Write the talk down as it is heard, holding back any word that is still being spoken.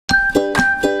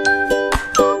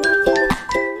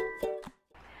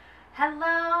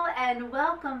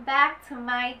welcome back to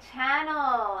my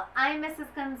channel. I'm Mrs.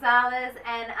 Gonzalez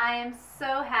and I am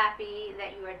so happy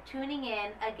that you are tuning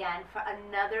in again for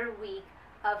another week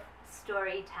of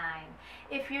story time.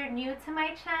 If you're new to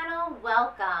my channel,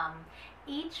 welcome.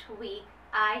 Each week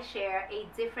I share a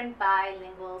different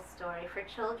bilingual story for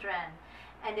children.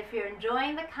 And if you're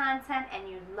enjoying the content and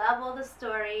you love all the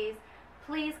stories,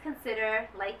 please consider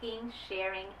liking,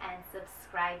 sharing, and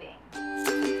subscribing.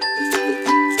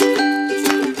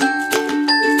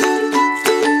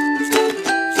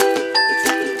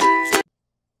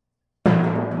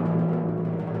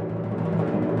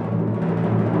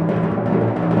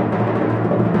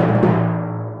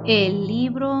 El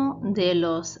libro de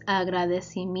los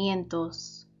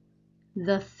agradecimientos,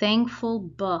 The Thankful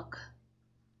Book,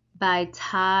 by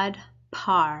Todd.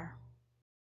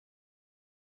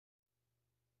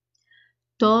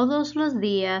 Todos los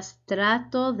días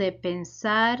trato de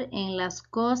pensar en las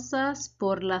cosas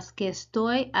por las que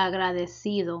estoy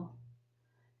agradecido.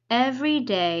 Every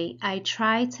day I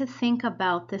try to think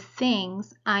about the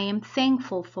things I am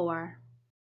thankful for.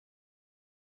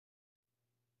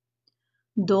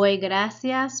 Doy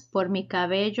gracias por mi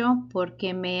cabello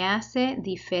porque me hace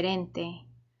diferente.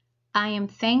 I am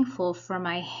thankful for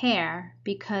my hair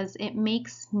because it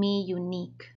makes me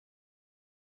unique.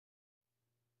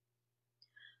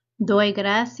 Doy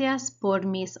gracias por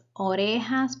mis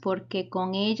orejas porque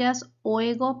con ellas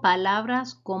oigo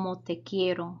palabras como te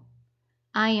quiero.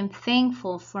 I am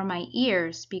thankful for my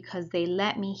ears because they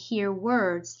let me hear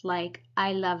words like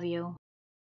I love you.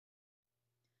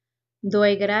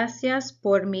 Doy gracias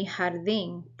por mi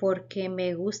jardín porque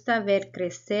me gusta ver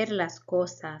crecer las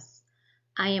cosas.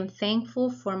 I am thankful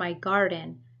for my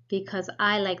garden because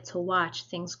I like to watch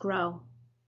things grow.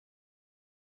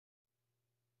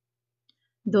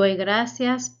 Doy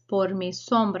gracias por mi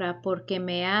sombra porque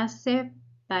me hace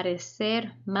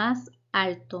parecer más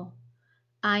alto.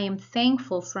 I am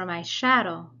thankful for my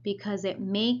shadow because it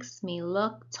makes me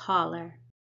look taller.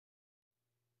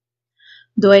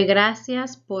 Doy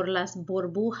gracias por las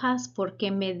burbujas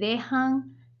porque me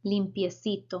dejan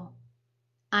limpiecito.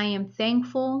 I am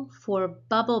thankful for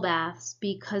bubble baths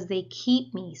because they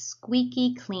keep me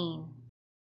squeaky clean.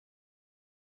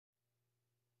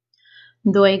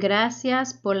 Doy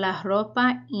gracias por la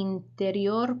ropa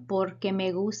interior porque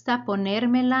me gusta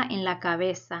ponérmela en la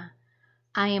cabeza.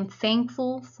 I am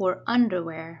thankful for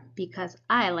underwear because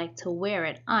I like to wear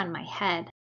it on my head.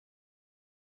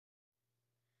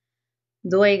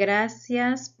 Doy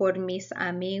gracias por mis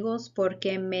amigos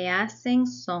porque me hacen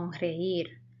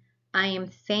sonreír. I am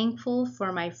thankful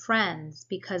for my friends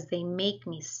because they make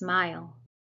me smile.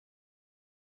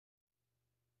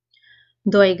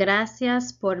 Doy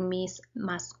gracias por mis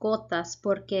mascotas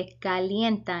porque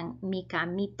calientan mi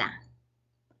camita.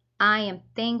 I am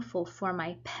thankful for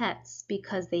my pets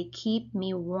because they keep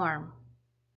me warm.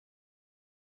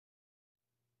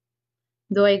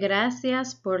 Doy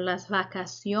gracias por las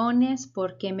vacaciones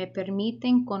porque me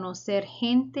permiten conocer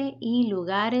gente y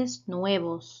lugares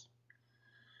nuevos.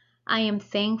 I am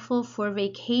thankful for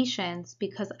vacations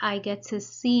because I get to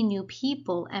see new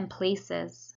people and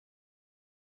places.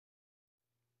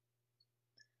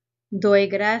 Doy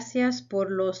gracias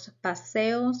por los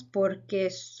paseos porque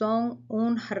son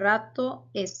un rato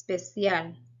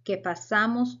especial que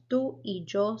pasamos tú y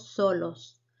yo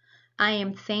solos. I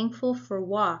am thankful for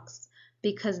walks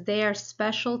because they are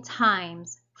special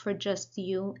times for just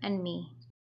you and me.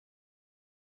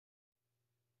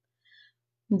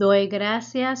 Doy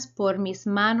gracias por mis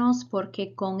manos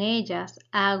porque con ellas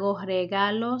hago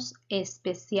regalos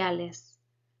especiales.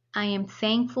 I am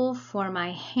thankful for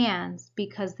my hands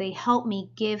because they help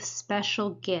me give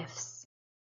special gifts.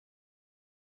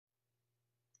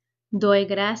 Doy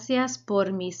gracias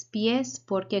por mis pies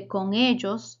porque con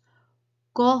ellos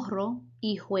corro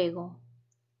y juego.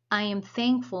 I am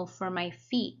thankful for my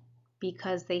feet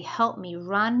because they help me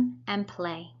run and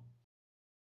play.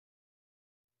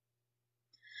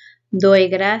 Doy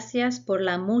gracias por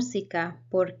la música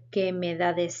porque me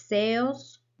da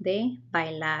deseos de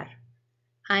bailar.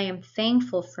 I am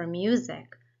thankful for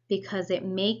music because it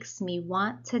makes me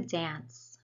want to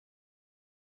dance.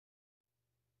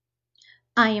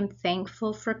 I am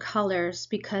thankful for colors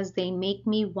because they make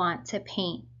me want to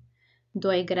paint.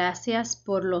 Doy gracias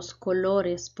por los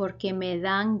colores porque me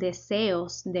dan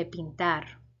deseos de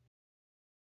pintar.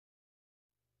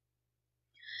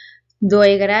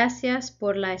 Doy gracias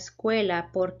por la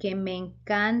escuela porque me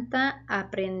encanta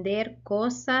aprender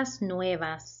cosas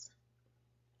nuevas.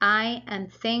 I am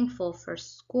thankful for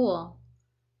school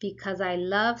because I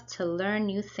love to learn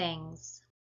new things.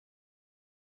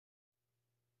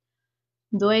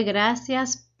 Doy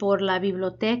gracias por la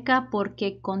biblioteca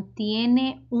porque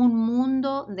contiene un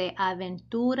mundo de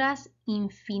aventuras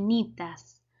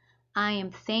infinitas. I am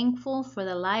thankful for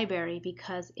the library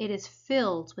because it is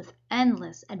filled with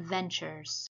endless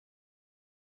adventures.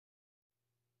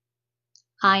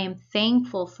 I am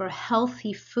thankful for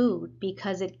healthy food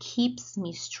because it keeps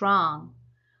me strong.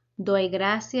 Doy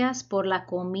gracias por la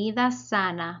comida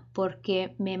sana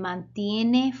porque me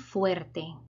mantiene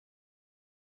fuerte.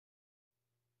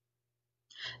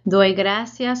 Doy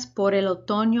gracias por el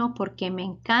otoño porque me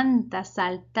encanta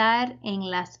saltar en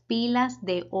las pilas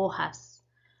de hojas.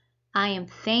 I am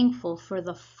thankful for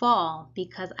the fall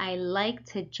because I like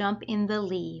to jump in the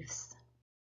leaves.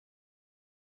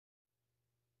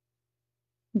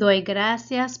 Doy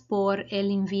gracias por el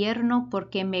invierno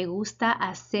porque me gusta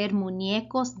hacer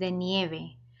muñecos de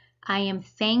nieve. I am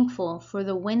thankful for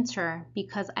the winter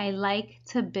because I like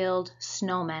to build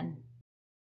snowmen.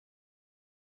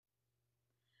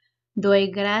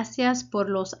 Doy gracias por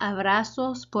los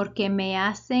abrazos porque me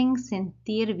hacen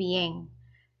sentir bien.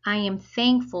 I am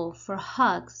thankful for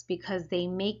hugs because they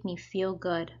make me feel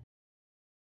good.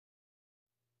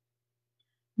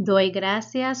 Doy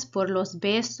gracias por los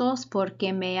besos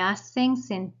porque me hacen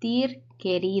sentir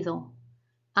querido.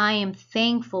 I am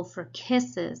thankful for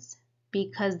kisses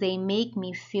because they make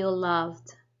me feel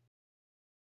loved.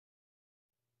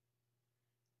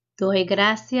 Doy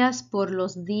gracias por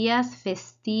los días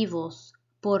festivos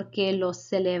porque los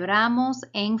celebramos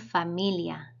en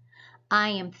familia.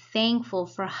 I am thankful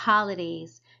for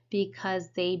holidays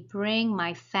because they bring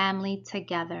my family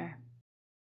together.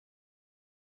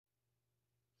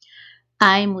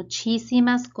 Hay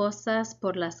muchísimas cosas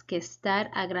por las que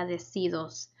estar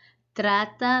agradecidos.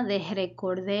 Trata de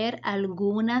recordar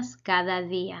algunas cada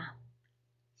día.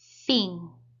 Fin.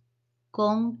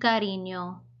 Con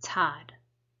cariño, Todd.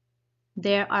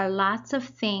 There are lots of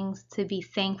things to be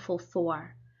thankful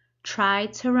for. Try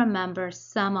to remember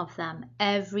some of them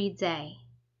every day.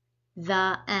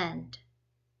 The end.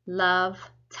 Love,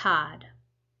 Todd.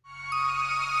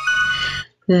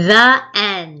 The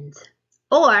end.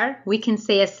 Or we can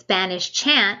say a Spanish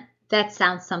chant that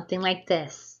sounds something like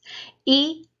this.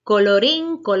 Y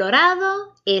colorín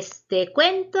colorado, este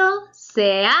cuento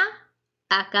se ha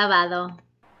acabado.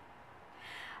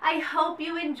 I hope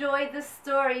you enjoyed the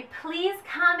story. Please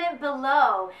comment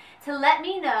below to let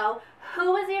me know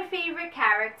who was your favorite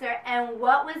character and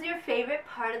what was your favorite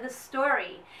part of the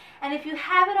story. And if you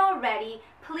haven't already,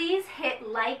 please hit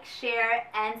like, share,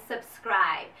 and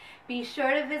subscribe. Be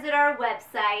sure to visit our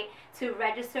website to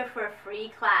register for a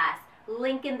free class.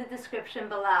 Link in the description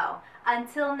below.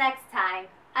 Until next time,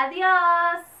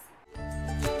 adios!